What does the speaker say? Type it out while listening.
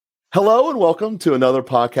Hello and welcome to another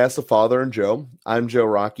podcast of Father and Joe. I'm Joe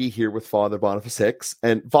Rocky here with Father Boniface Hicks.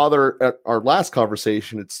 And Father, at our last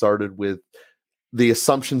conversation, it started with the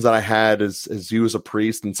assumptions that I had as you as a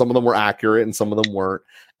priest, and some of them were accurate and some of them weren't.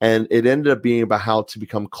 And it ended up being about how to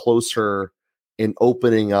become closer in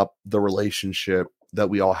opening up the relationship that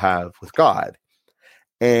we all have with God.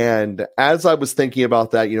 And as I was thinking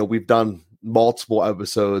about that, we've done multiple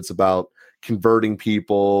episodes about converting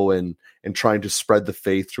people and trying to spread the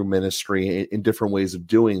faith through ministry in different ways of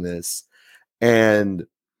doing this. And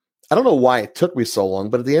I don't know why it took me so long,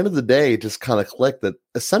 but at the end of the day, it just kind of clicked that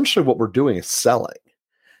essentially what we're doing is selling.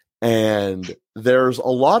 And there's a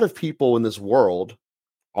lot of people in this world,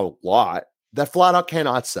 a lot, that flat out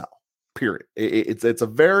cannot sell, period. It's a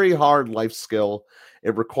very hard life skill.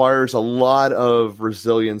 It requires a lot of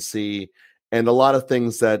resiliency and a lot of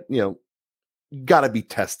things that, got to be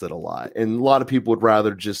tested a lot. And a lot of people would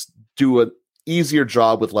rather just do an easier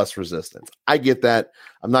job with less resistance. I get that.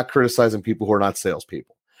 I'm not criticizing people who are not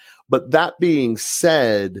salespeople. But that being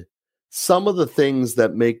said, some of the things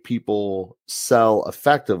that make people sell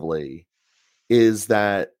effectively is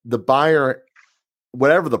that the buyer,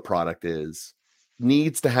 whatever the product is,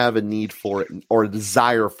 needs to have a need for it or a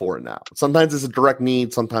desire for it now. Sometimes it's a direct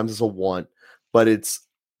need, sometimes it's a want, but it's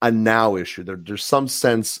a now issue. There's some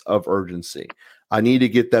sense of urgency. I need to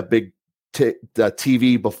get that big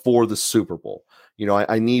TV before the Super Bowl.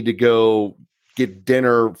 I need to go get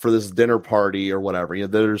dinner for this dinner party or whatever.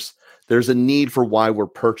 There's a need for why we're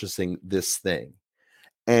purchasing this thing.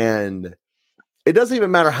 And it doesn't even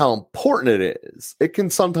matter how important it is. It can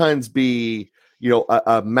sometimes be,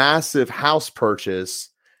 a massive house purchase,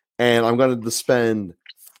 and I'm going to spend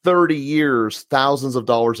 30 years, thousands of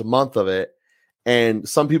dollars a month of it. And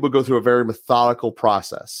some people go through a very methodical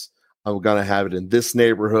process. I'm going to have it in this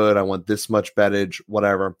neighborhood. I want this much bettage,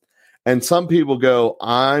 whatever. And some people go,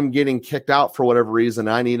 I'm getting kicked out for whatever reason.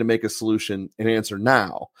 I need to make a solution and answer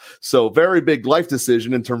now. So very big life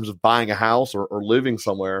decision in terms of buying a house or living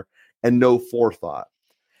somewhere and no forethought.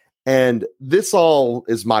 And this all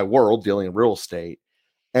is my world dealing in real estate.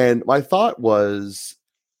 And my thought was,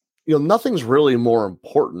 nothing's really more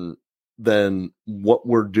important than what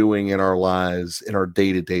we're doing in our lives, in our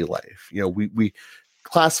day-to-day life. We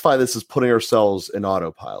classify this as putting ourselves in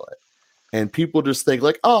autopilot. And people just think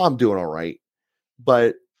like, oh, I'm doing all right.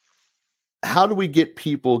 But how do we get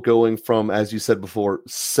people going from, as you said before,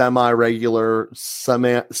 semi-regular,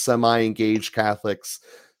 semi-engaged Catholics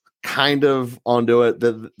kind of onto it,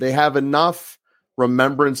 that they have enough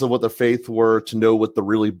remembrance of what the faith were to know what the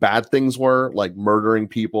really bad things were, like murdering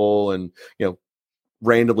people and,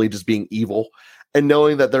 randomly just being evil, and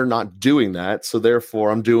knowing that they're not doing that. So therefore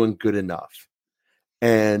I'm doing good enough.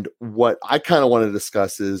 And what I kind of want to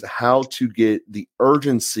discuss is how to get the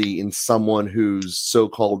urgency in someone who's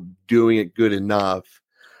so-called doing it good enough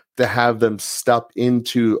to have them step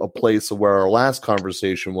into a place of where our last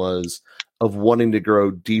conversation was, of wanting to grow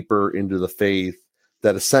deeper into the faith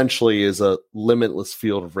that essentially is a limitless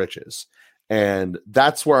field of riches. And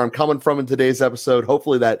that's where I'm coming from in today's episode.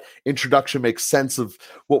 Hopefully that introduction makes sense of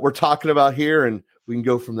what we're talking about here, and we can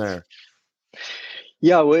go from there.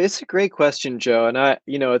 Yeah, well, it's a great question, Joe. And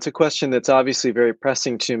it's a question that's obviously very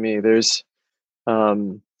pressing to me.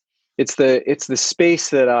 Um, it's the space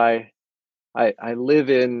that I live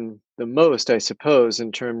in the most, I suppose,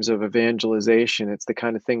 in terms of evangelization. It's the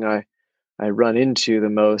kind of thing I run into the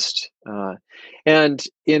most. And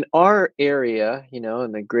in our area, in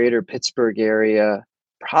the greater Pittsburgh area,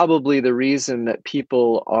 probably the reason that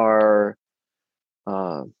people are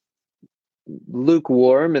uh,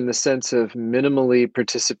 lukewarm in the sense of minimally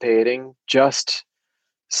participating, just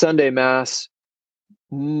Sunday Mass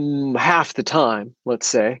half the time, let's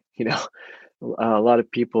say, a lot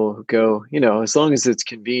of people who go, as long as it's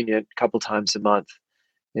convenient, a couple times a month.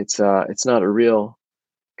 It's not a real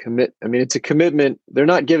I mean, it's a commitment. They're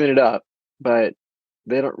not giving it up, but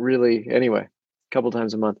they don't really, anyway, a couple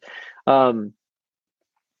times a month. Um,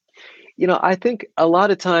 I think a lot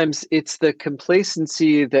of times it's the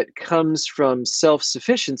complacency that comes from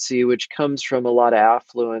self-sufficiency, which comes from a lot of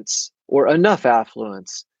affluence or enough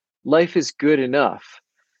affluence. Life is good enough,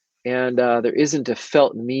 and there isn't a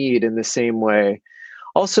felt need in the same way.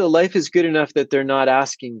 Also, life is good enough that they're not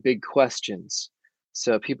asking big questions.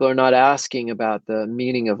 So people are not asking about the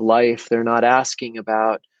meaning of life. They're not asking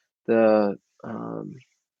about the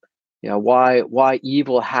why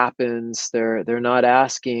evil happens. They're not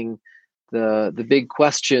asking the big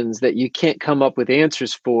questions that you can't come up with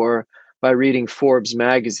answers for by reading Forbes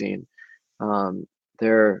magazine.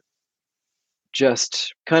 They're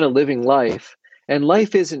just kind of living life, and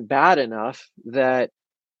life isn't bad enough that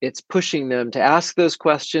it's pushing them to ask those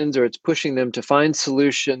questions, or it's pushing them to find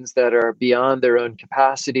solutions that are beyond their own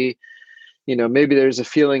capacity. Maybe there's a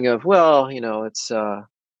feeling of, well, it's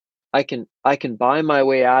I can buy my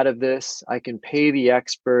way out of this. I can pay the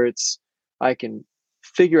experts. I can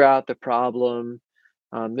figure out the problem.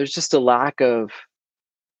 There's just a lack of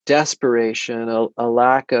desperation, a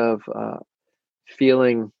lack of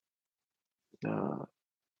feeling,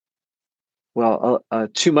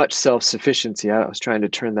 too much self-sufficiency. I was trying to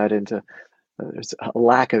turn that into there's a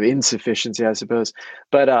lack of insufficiency, I suppose.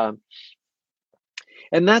 But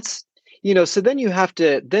and that's, so then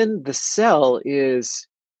then the cell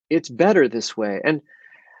it's better this way. And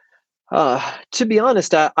to be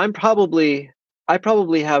honest, I probably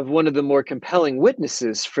have one of the more compelling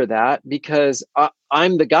witnesses for that, because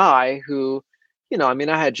I'm the guy who,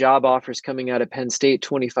 I had job offers coming out of Penn State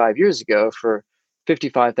 25 years ago for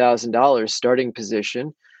 $55,000 starting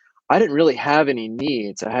position. I didn't really have any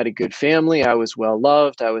needs. I had a good family. I was well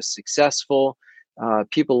loved. I was successful.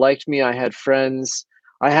 People liked me. I had friends.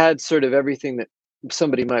 I had sort of everything that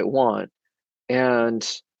somebody might want. And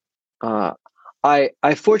I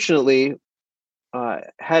fortunately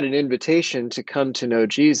had an invitation to come to know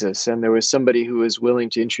Jesus, and there was somebody who was willing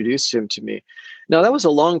to introduce him to me. Now, that was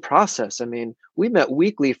a long process. I mean, we met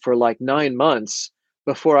weekly for like 9 months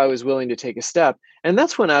before I was willing to take a step. And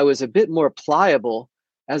that's when I was a bit more pliable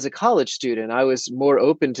as a college student. I was more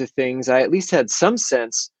open to things. I at least had some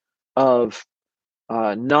sense of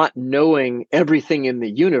not knowing everything in the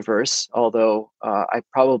universe, although I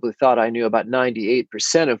probably thought I knew about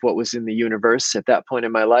 98% of what was in the universe at that point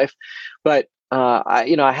in my life. But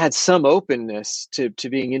I had some openness to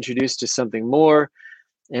being introduced to something more.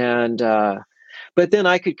 And but then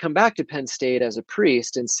I could come back to Penn State as a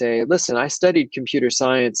priest and say, listen, I studied computer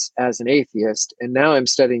science as an atheist, and now I'm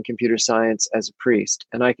studying computer science as a priest.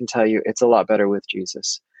 And I can tell you it's a lot better with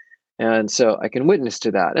Jesus. And so I can witness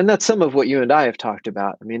to that. And that's some of what you and I have talked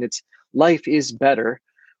about. I mean, life is better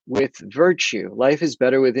with virtue. Life is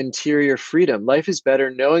better with interior freedom. Life is better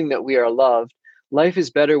knowing that we are loved. Life is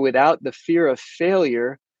better without the fear of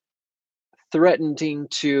failure threatening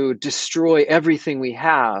to destroy everything we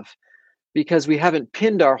have, because we haven't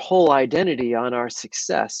pinned our whole identity on our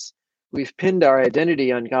success. We've pinned our identity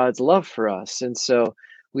on God's love for us. And so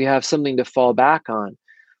we have something to fall back on.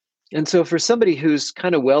 And so for somebody who's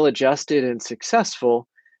kind of well-adjusted and successful,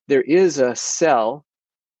 there is a cell,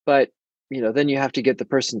 but then you have to get the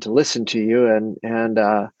person to listen to you and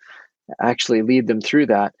actually lead them through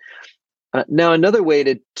that. Now, another way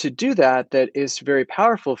to do that is very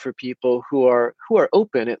powerful for people who are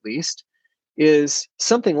open, at least, is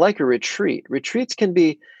something like a retreat. Retreats can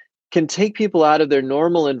take people out of their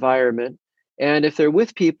normal environment, and if they're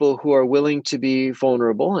with people who are willing to be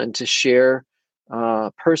vulnerable and to share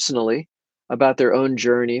personally about their own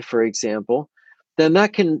journey, for example, then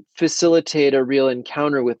that can facilitate a real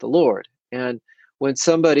encounter with the Lord. And when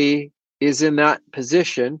somebody is in that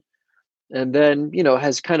position, and then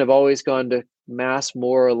has kind of always gone to mass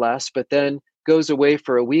more or less, but then goes away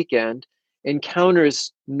for a weekend,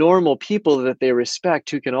 encounters normal people that they respect,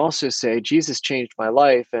 who can also say, Jesus changed my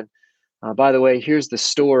life, and by the way, here's the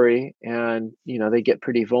story, and they get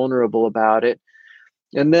pretty vulnerable about it.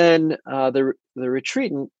 And then the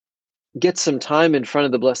retreatant gets some time in front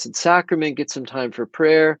of the Blessed Sacrament, gets some time for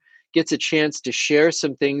prayer, gets a chance to share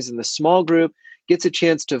some things in the small group, gets a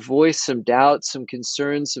chance to voice some doubts, some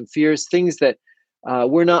concerns, some fears, things that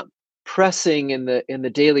we're not pressing in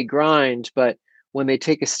the daily grind. But when they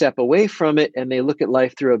take a step away from it and they look at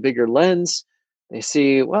life through a bigger lens, they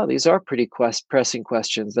see, well, these are pretty pressing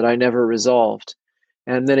questions that I never resolved.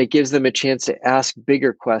 And then it gives them a chance to ask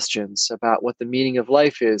bigger questions about what the meaning of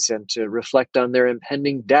life is, and to reflect on their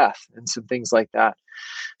impending death and some things like that.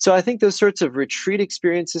 So I think those sorts of retreat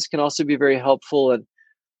experiences can also be very helpful. And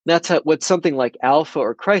that's what something like Alpha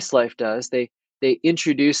or Christ Life does. They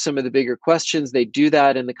introduce some of the bigger questions. They do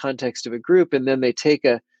that in the context of a group, and then they take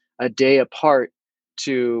a day apart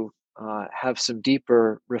to have some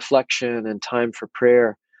deeper reflection and time for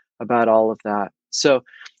prayer about all of that. So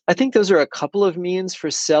I think those are a couple of means for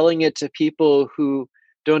selling it to people who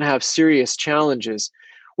don't have serious challenges.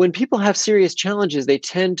 When people have serious challenges, they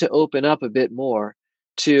tend to open up a bit more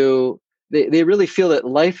they really feel that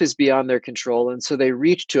life is beyond their control. And so they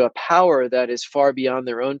reach to a power that is far beyond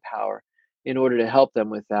their own power in order to help them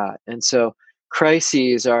with that. And so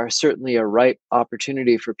crises are certainly a ripe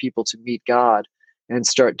opportunity for people to meet God and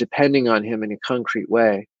start depending on him in a concrete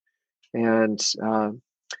way. And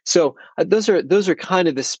so those are kind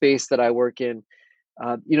of the space that I work in.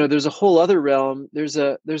 There's a whole other realm. There's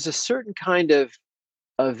a certain kind of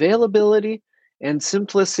availability and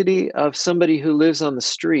simplicity of somebody who lives on the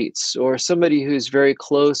streets or somebody who's very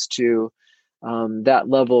close to that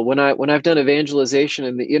level. When I've done evangelization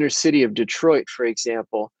in the inner city of Detroit, for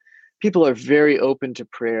example, people are very open to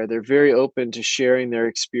prayer. They're very open to sharing their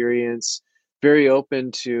experience, very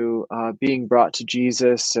open to being brought to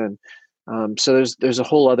Jesus, and so there's a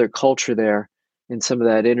whole other culture there in some of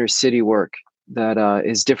that inner city work that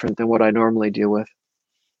is different than what I normally deal with.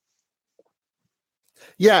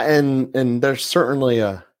 Yeah, and there's certainly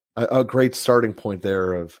a great starting point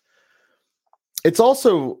there. Of it's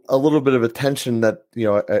also a little bit of a tension that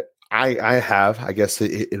I have, I guess,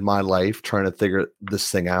 in my life, trying to figure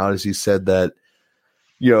this thing out. As you said, that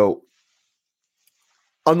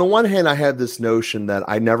on the one hand, I had this notion that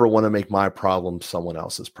I never want to make my problems someone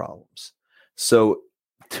else's problems. So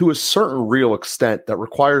to a certain real extent, that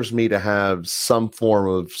requires me to have some form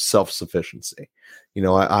of self-sufficiency.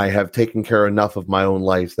 I have taken care enough of my own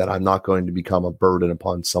life that I'm not going to become a burden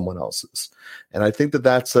upon someone else's. And I think that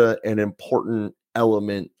that's an important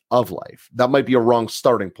element of life. That might be a wrong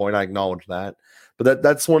starting point. I acknowledge that. But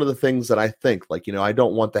that's one of the things that I think, I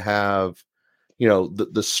don't want to have,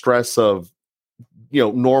 the stress of,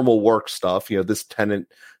 normal work stuff. This tenant,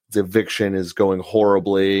 the eviction is going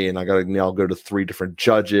horribly, and I got to now go to 3 different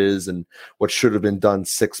judges, and what should have been done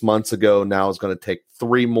 6 months ago now is going to take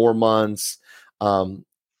 3 more months. And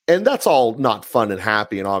that's all not fun and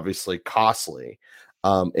happy, and obviously costly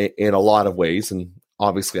in a lot of ways, and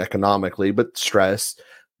obviously economically, but stress.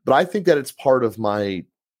 But I think that it's part of my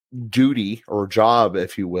duty or job,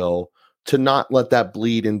 if you will, to not let that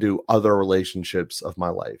bleed into other relationships of my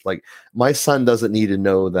life. Like, my son doesn't need to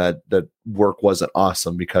know that work wasn't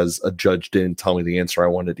awesome because a judge didn't tell me the answer I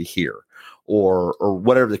wanted to hear, or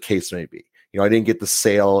whatever the case may be. I didn't get the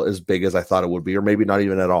sale as big as I thought it would be, or maybe not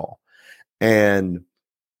even at all. And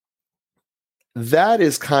that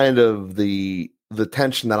is kind of the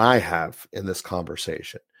tension that I have in this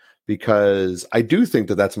conversation, because I do think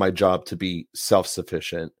that that's my job, to be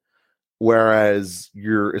self-sufficient. Whereas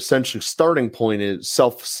your essentially starting point is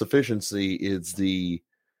self-sufficiency is the,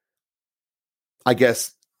 I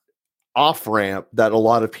guess, off-ramp that a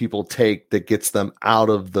lot of people take that gets them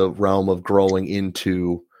out of the realm of growing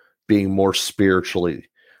into being more spiritually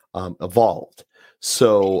evolved.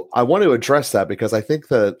 So I want to address that, because I think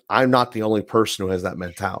that I'm not the only person who has that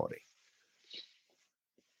mentality.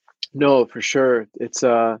 No, for sure. It's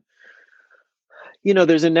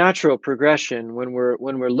there's a natural progression when we're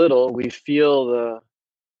little. We feel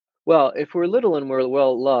if we're little and we're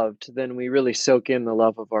well loved, then we really soak in the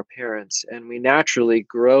love of our parents, and we naturally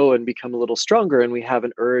grow and become a little stronger, and we have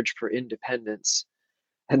an urge for independence.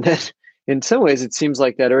 And then in some ways, it seems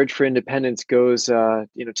like that urge for independence goes,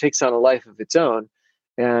 takes on a life of its own.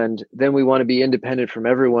 And then we want to be independent from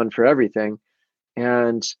everyone for everything.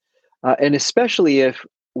 And especially if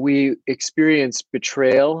we experience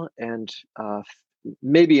betrayal, and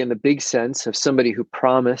maybe in the big sense of somebody who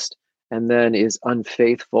promised and then is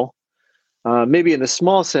unfaithful, maybe in the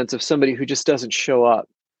small sense of somebody who just doesn't show up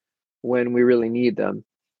when we really need them,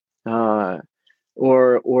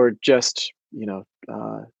 or just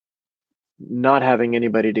not having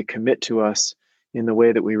anybody to commit to us in the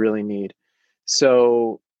way that we really need.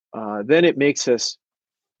 So then it makes us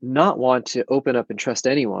not want to open up and trust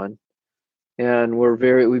anyone, and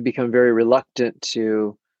we become very reluctant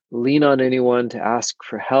to lean on anyone, to ask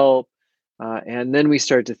for help. And then we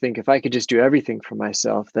start to think, if I could just do everything for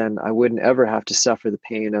myself, then I wouldn't ever have to suffer the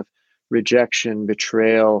pain of rejection,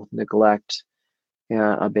 betrayal, neglect,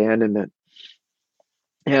 abandonment.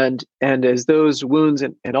 And as those wounds,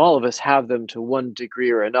 and all of us have them to one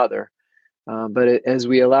degree or another, but as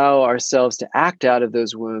we allow ourselves to act out of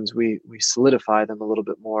those wounds, we solidify them a little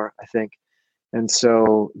bit more, I think. And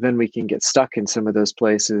so then we can get stuck in some of those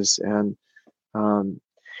places, and then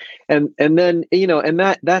and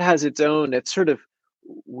that has its own. It's sort of,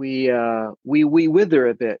 we wither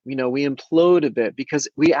a bit, we implode a bit, because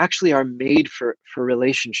we actually are made for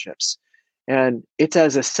relationships, and it's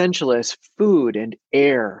as essential as food and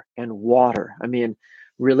air and water. I mean,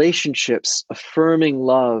 relationships, affirming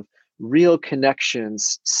love, real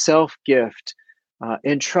connections, self-gift,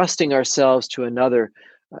 entrusting ourselves to another.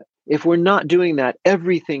 If we're not doing that,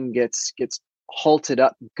 everything gets halted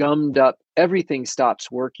up, gummed up, everything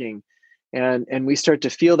stops working. And we start to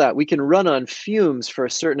feel that we can run on fumes for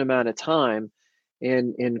a certain amount of time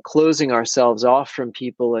in closing ourselves off from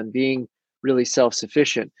people and being really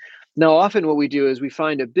self-sufficient. Now, often what we do is we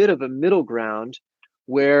find a bit of a middle ground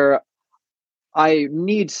where I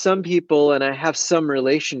need some people and I have some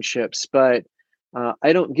relationships, but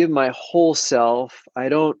I don't give my whole self. I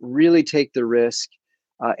don't really take the risk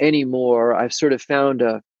anymore. I've sort of found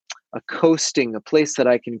a coasting, a place that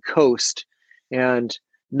I can coast and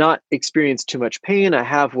not experience too much pain. I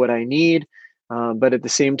have what I need, but at the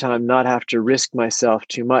same time, not have to risk myself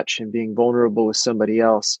too much in being vulnerable with somebody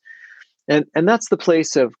else. And that's the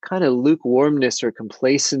place of kind of lukewarmness or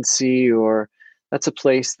complacency, or that's a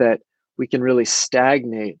place that we can really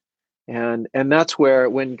stagnate. And that's where,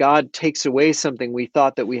 when God takes away something we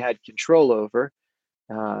thought that we had control over,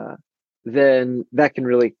 uh, then that can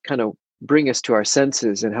really kind of bring us to our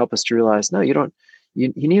senses and help us to realize, no, you don't.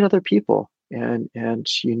 You need other people, and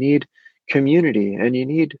you need community, and you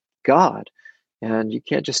need God, and you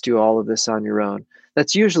can't just do all of this on your own.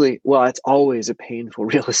 That's usually, well, it's always a painful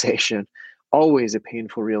realization, always a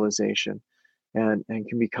painful realization, and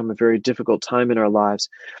can become a very difficult time in our lives.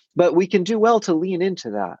 But we can do well to lean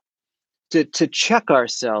into that, to check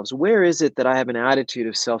ourselves. Where is it that I have an attitude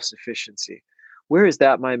of self-sufficiency? Where is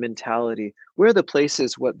that my mentality? Where are the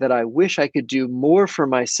places that I wish I could do more for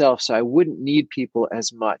myself so I wouldn't need people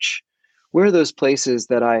as much? Where are those places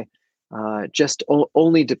that I just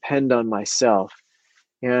only depend on myself?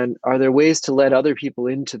 And are there ways to let other people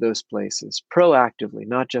into those places proactively,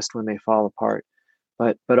 not just when they fall apart,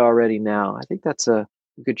 but already now? I think that's a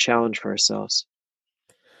good challenge for ourselves.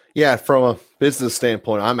 Yeah, from a business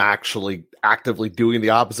standpoint, I'm actually actively doing the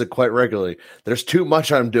opposite quite regularly. There's too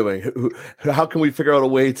much I'm doing. How can we figure out a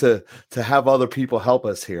way to have other people help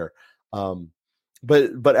us here?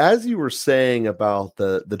 But as you were saying about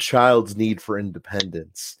the child's need for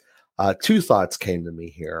independence, two thoughts came to me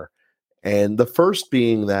here, and the first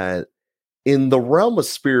being that in the realm of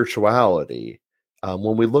spirituality,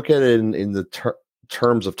 when we look at it in the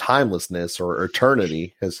terms of timelessness or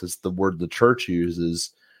eternity, as is the word the church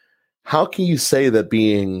uses, how can you say that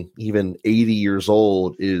being even 80 years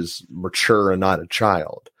old is mature and not a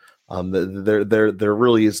child? There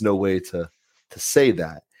really is no way to say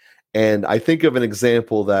that. And I think of an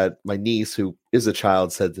example that my niece, who is a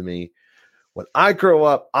child, said to me, when I grow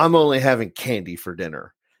up, I'm only having candy for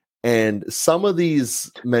dinner. And some of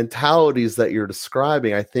these mentalities that you're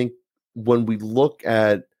describing, I think when we look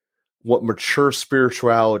at what mature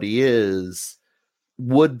spirituality is,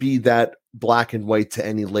 would be that black and white to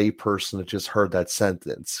any layperson that just heard that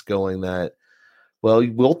sentence, going that, well,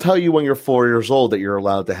 we'll tell you when you're 4 years old that you're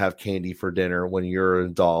allowed to have candy for dinner when you're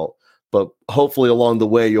an adult, but hopefully along the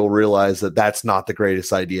way you'll realize that that's not the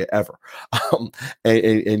greatest idea ever,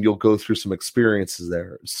 and you'll go through some experiences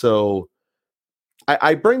there. So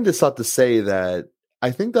I bring this up to say that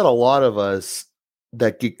I think that a lot of us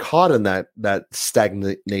that get caught in that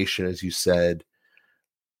stagnation, as you said,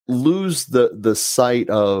 lose the sight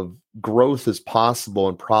of growth is possible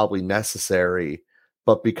and probably necessary,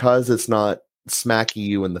 but because it's not smacking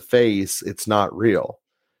you in the face, it's not real.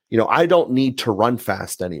 I don't need to run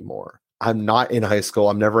fast anymore. I'm not in high school.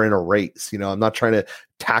 I'm never in a race. I'm not trying to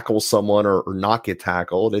tackle someone or not get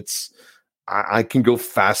tackled. I can go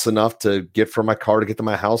fast enough to get from my car to get to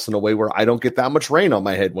my house in a way where I don't get that much rain on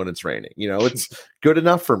my head when it's raining. It's good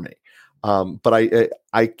enough for me. But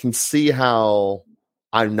I can see how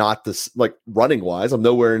I'm not this, like, running wise, I'm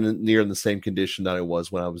nowhere near in the same condition that I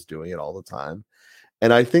was when I was doing it all the time.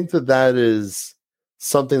 And I think that is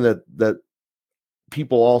something that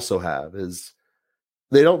people also have, is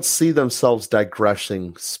they don't see themselves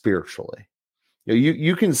digressing spiritually.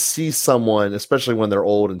 You can see someone, especially when they're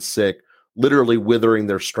old and sick, literally withering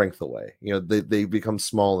their strength away. They become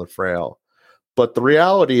small and frail. But the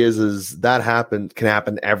reality is that can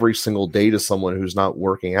happen every single day to someone who's not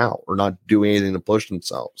working out or not doing anything to push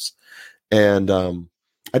themselves. And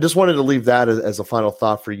I just wanted to leave that as a final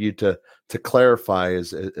thought for you to clarify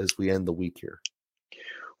as we end the week here.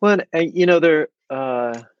 Well,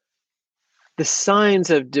 the signs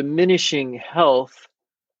of diminishing health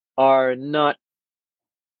are not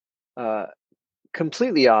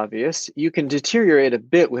completely obvious. You can deteriorate a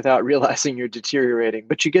bit without realizing you're deteriorating,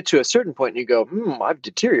 but you get to a certain point and you go, I've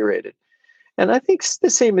deteriorated. And I think the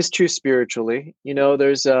same is true spiritually.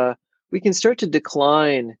 We can start to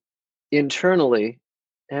decline internally,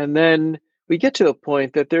 and then we get to a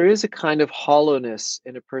point that there is a kind of hollowness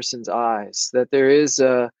in a person's eyes, that there is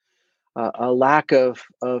a lack of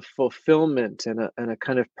fulfillment and a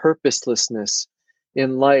kind of purposelessness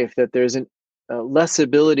in life, that there's less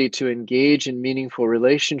ability to engage in meaningful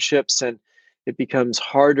relationships, and it becomes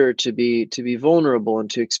harder to be vulnerable and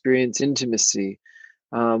to experience intimacy,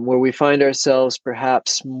 where we find ourselves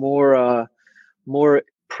perhaps more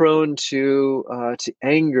prone to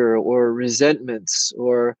anger or resentments,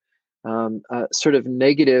 or sort of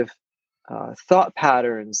negative thought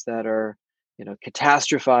patterns that are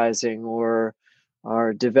catastrophizing, or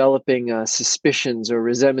are developing suspicions or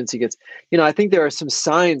resentments against. I think there are some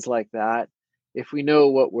signs like that, if we know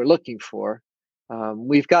what we're looking for.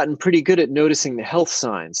 We've gotten pretty good at noticing the health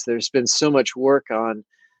signs. There's been so much work on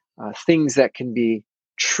things that can be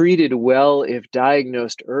treated well if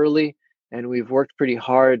diagnosed early, and we've worked pretty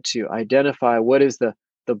hard to identify what is the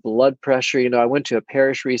blood pressure. I went to a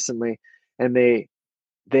parish recently, and they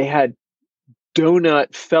had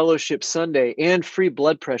donut fellowship Sunday and free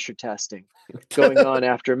blood pressure testing going on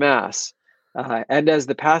after Mass. And as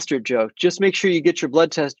the pastor joked, just make sure you get your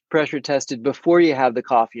blood pressure tested before you have the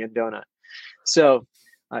coffee and donut. So,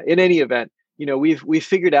 in any event, we've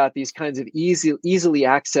figured out these kinds of easily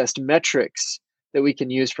accessed metrics that we can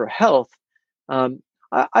use for health.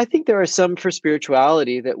 I think there are some for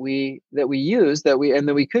spirituality that we use that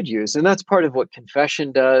we could use, and that's part of what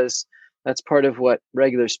confession does. That's part of what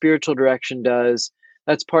regular spiritual direction does.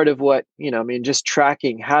 That's part of what just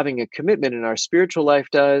tracking, having a commitment in our spiritual life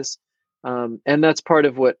does, and that's part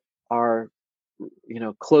of what our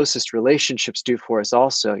closest relationships do for us.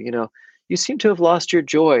 Also, you seem to have lost your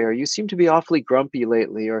joy, or you seem to be awfully grumpy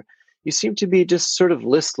lately, or you seem to be just sort of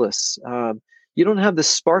listless. You don't have the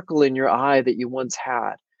sparkle in your eye that you once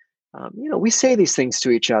had. We say these things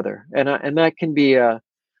to each other, and that can be a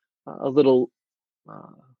little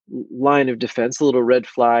line of defense, a little red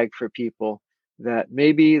flag for people that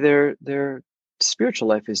maybe their spiritual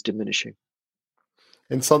life is diminishing.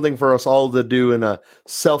 And something for us all to do in a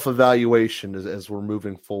self-evaluation as we're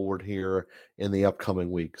moving forward here in the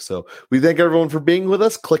upcoming week. So we thank everyone for being with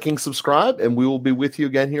us, clicking subscribe, and we will be with you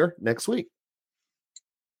again here next week.